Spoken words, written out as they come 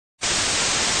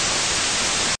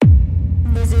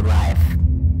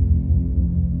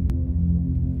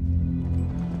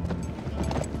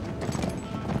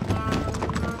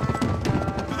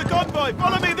convoy!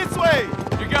 Follow me this way!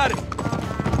 You got it.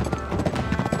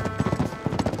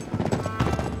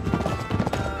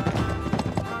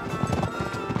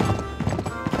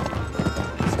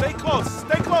 Stay close,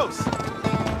 stay close!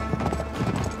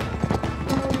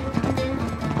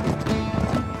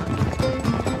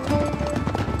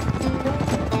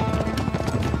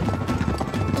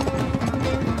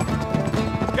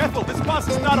 Careful, this pass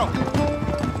is narrow.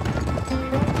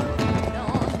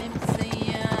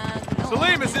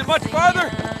 Salim, is it much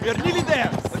farther? We're nearly there.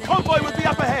 The convoy will be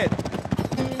up ahead.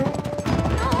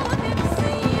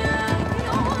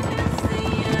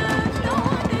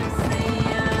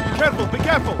 Careful, be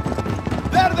careful.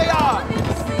 There they are.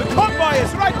 The convoy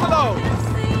is right below.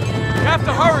 You have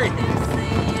to hurry.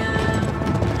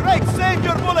 Great, save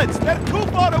your bullets. They're too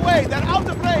far away. They're out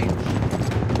of range.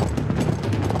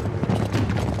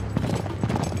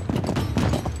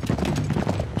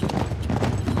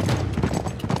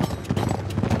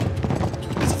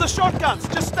 This is the shortcuts.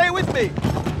 Just stay with me.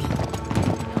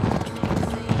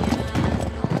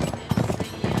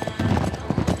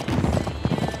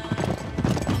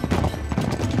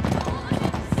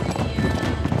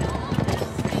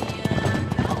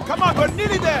 Come on, we're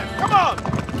nearly there. Come on.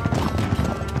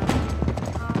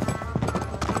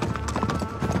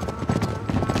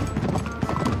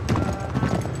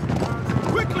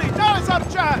 Quickly, now is our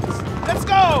chance. Let's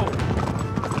go.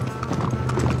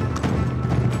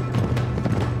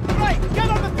 Right, get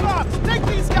on the trucks. Take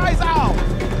these guys out.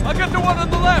 I'll get the one on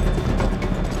the left.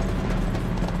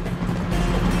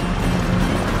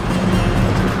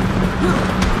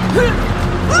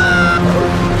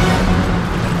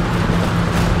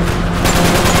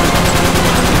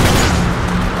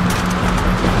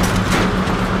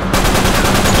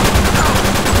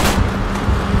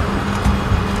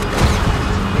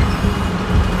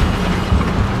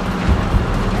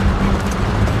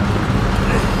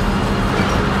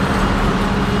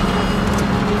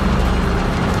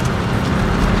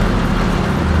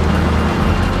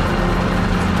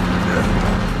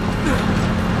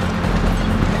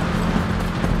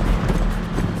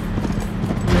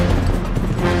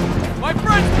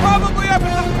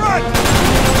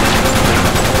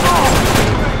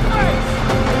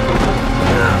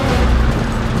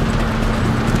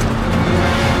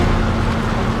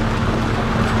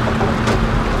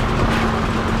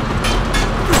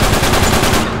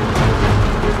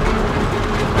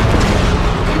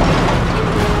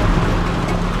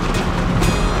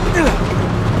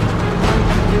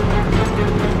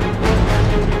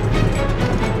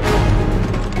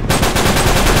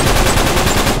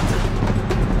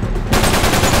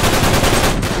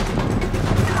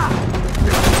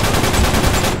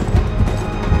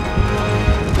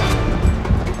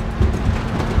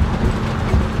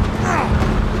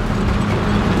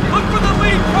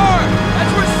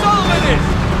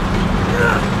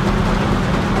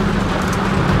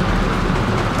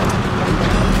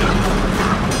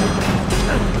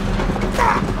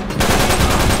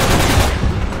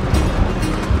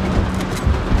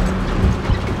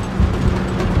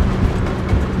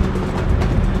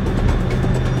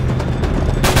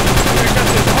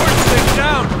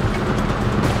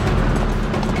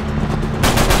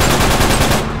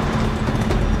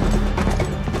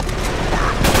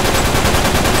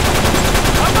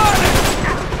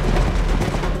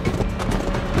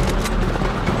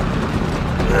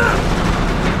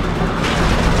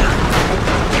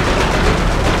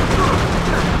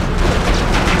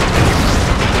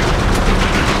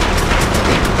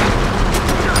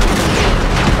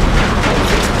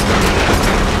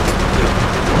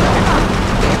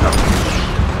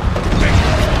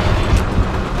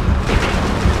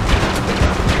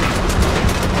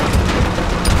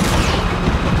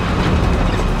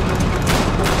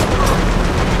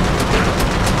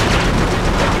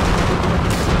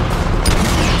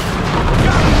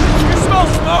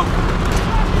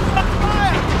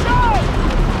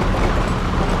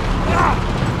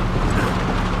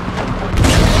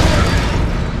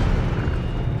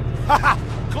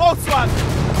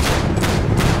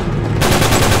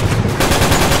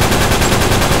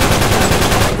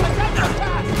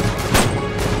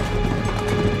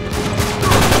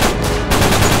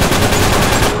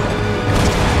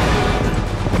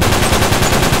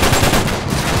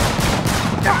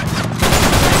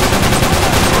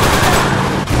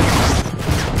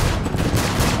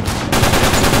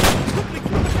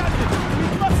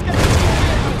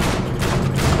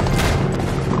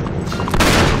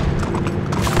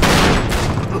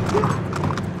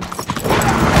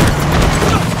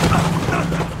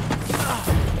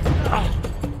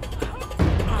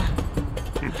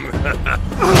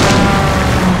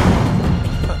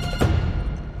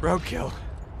 kill.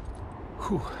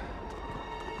 Whew.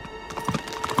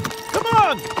 Come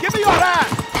on! Give me your hand!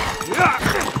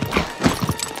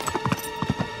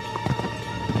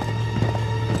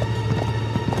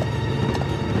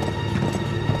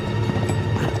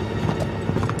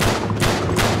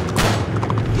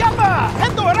 Yamma!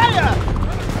 Hendo Raya!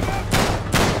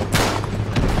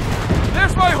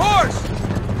 There's my horse!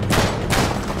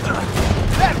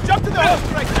 There, jump to the horse,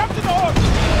 Drake! Jump to the horse!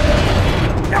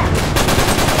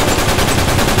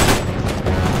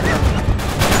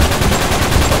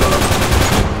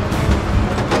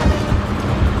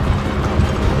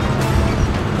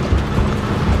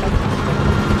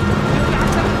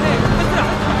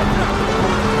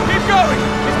 Keep going!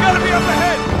 He's gotta be up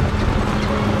ahead!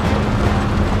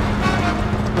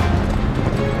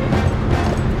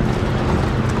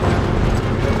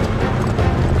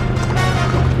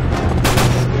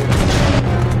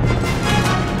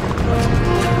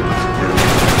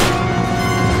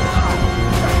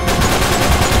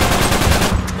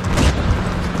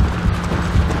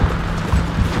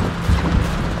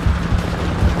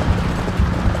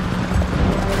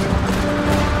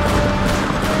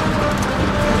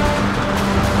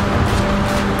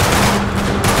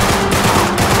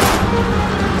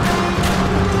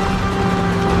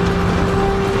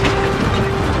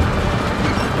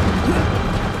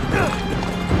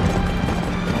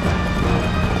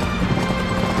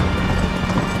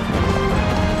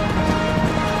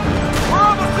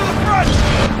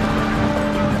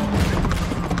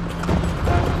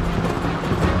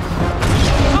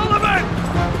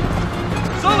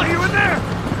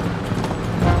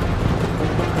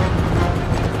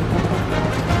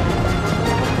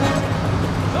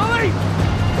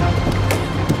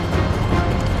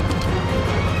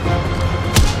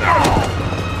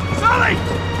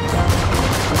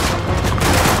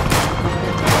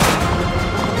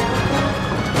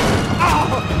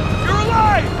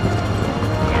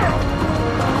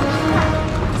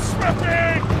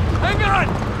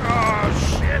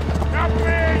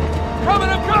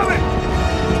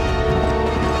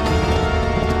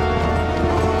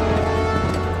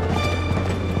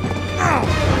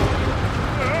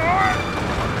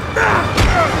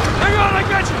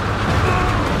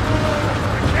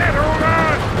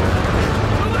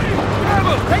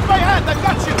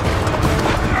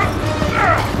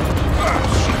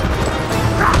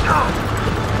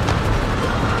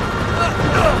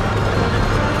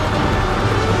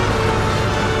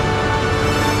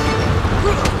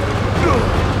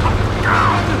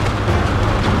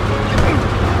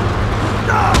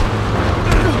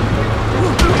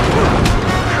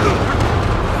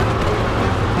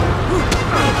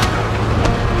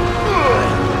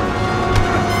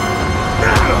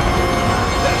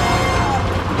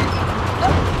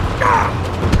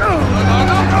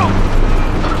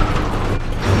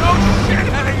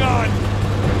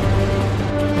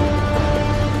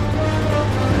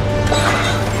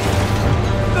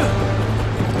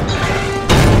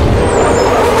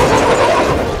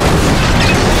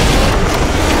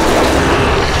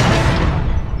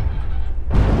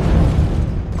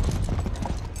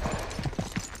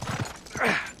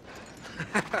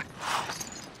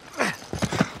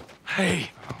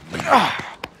 Hey.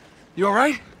 You all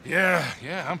right? Yeah,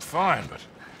 I'm fine, but...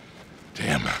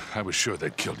 Damn, I was sure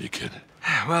they'd killed you, kid.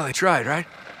 Well, they tried, right?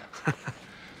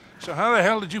 So how the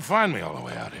hell did you find me all the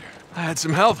way out here? I had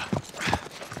some help.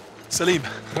 Salim,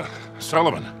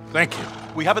 Sullivan, thank you.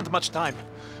 we haven't much time.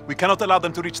 We cannot allow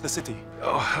them to reach the city.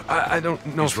 Oh, I don't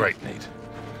know He's if... right, Nate.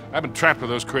 I've been trapped with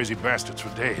those crazy bastards for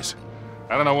days.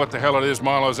 I don't know what the hell it is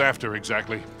Marlowe's after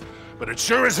exactly, but it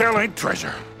sure as hell ain't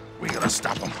treasure. We gotta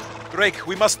stop them. Drake,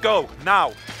 we must go,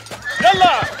 now.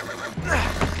 Yalla!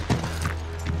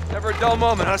 Never a dull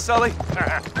moment, huh, Sully?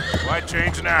 Why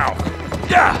change now?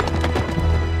 Yeah!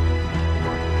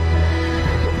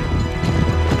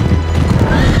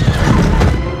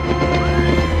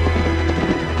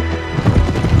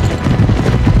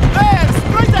 There,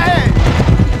 straight ahead!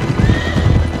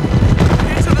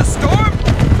 Into the storm?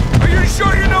 Are you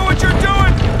sure you know what you're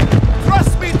doing?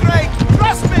 Trust me, Drake!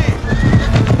 Trust me!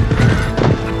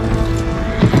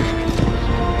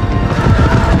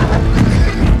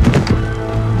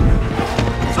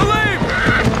 Salim!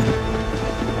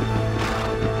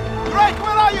 Drake,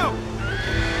 where are you?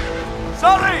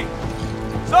 Sully!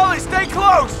 Sully, stay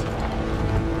close!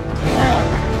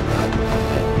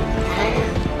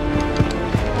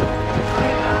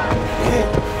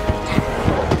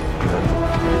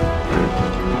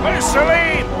 Where's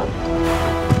Salim?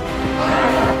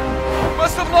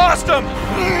 Must have lost him!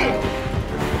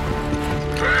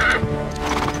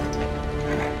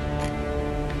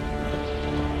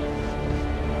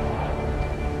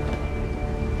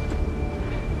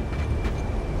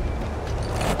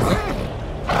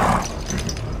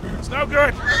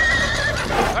 good.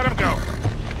 Let him go.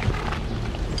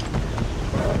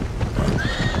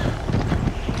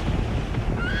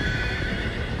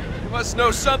 You must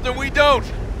know something we don't.